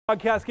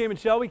Broadcast game in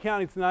Shelby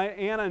County tonight.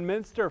 Anna and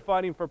Minster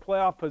fighting for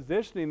playoff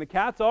positioning. The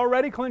Cats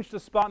already clinched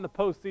a spot in the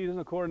postseason,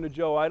 according to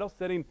Joe Idle,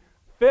 sitting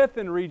 5th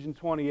in Region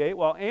 28,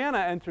 while Anna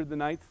entered the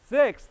night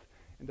 6th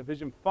in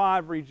Division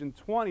 5, Region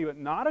 20, but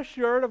not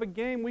assured of a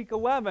game Week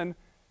 11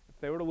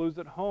 if they were to lose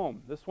at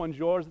home. This one's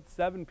yours at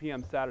 7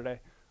 p.m. Saturday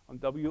on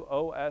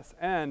WOSN.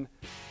 And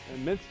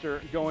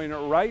Minster going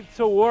right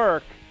to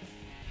work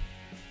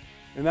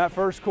in that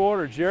first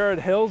quarter. Jared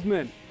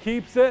Hillsman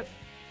keeps it.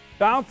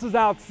 Bounces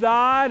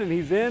outside, and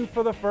he's in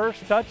for the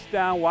first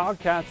touchdown.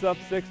 Wildcats up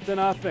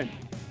 6-0.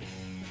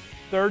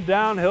 Third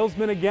down,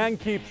 Hillsman again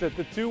keeps it.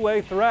 The two-way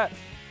threat.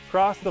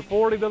 Across the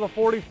 40 to the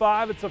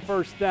 45, it's a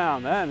first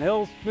down. Then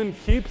Hillsman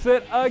keeps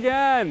it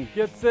again.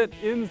 Gets it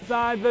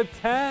inside the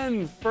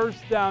 10.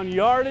 First down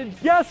yardage.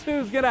 Guess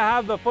who's going to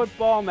have the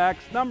football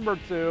next? Number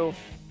 2.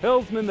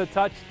 Hillsman the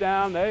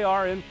touchdown. They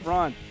are in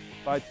front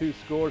by 2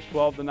 scores,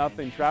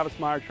 12-0. Travis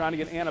Meyer trying to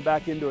get Anna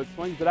back into it.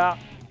 Swings it out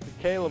to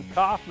Caleb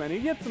Kaufman. He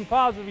gets some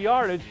positive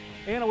yardage.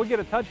 Anna would get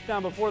a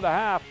touchdown before the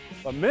half,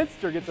 but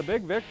Minster gets a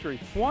big victory,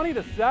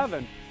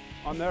 20-7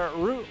 on their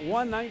Route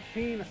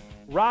 119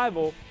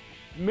 rival.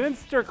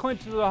 Minster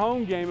clinches the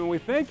home game, and we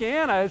think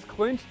Anna has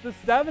clinched the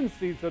 7th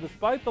seed. So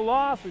despite the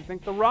loss, we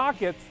think the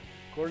Rockets,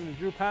 according to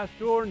Drew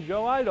Pastor and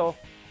Joe Idle,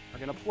 are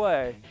going to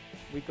play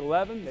Week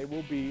 11. They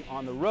will be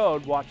on the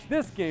road. Watch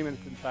this game in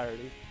its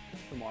entirety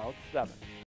tomorrow at 7.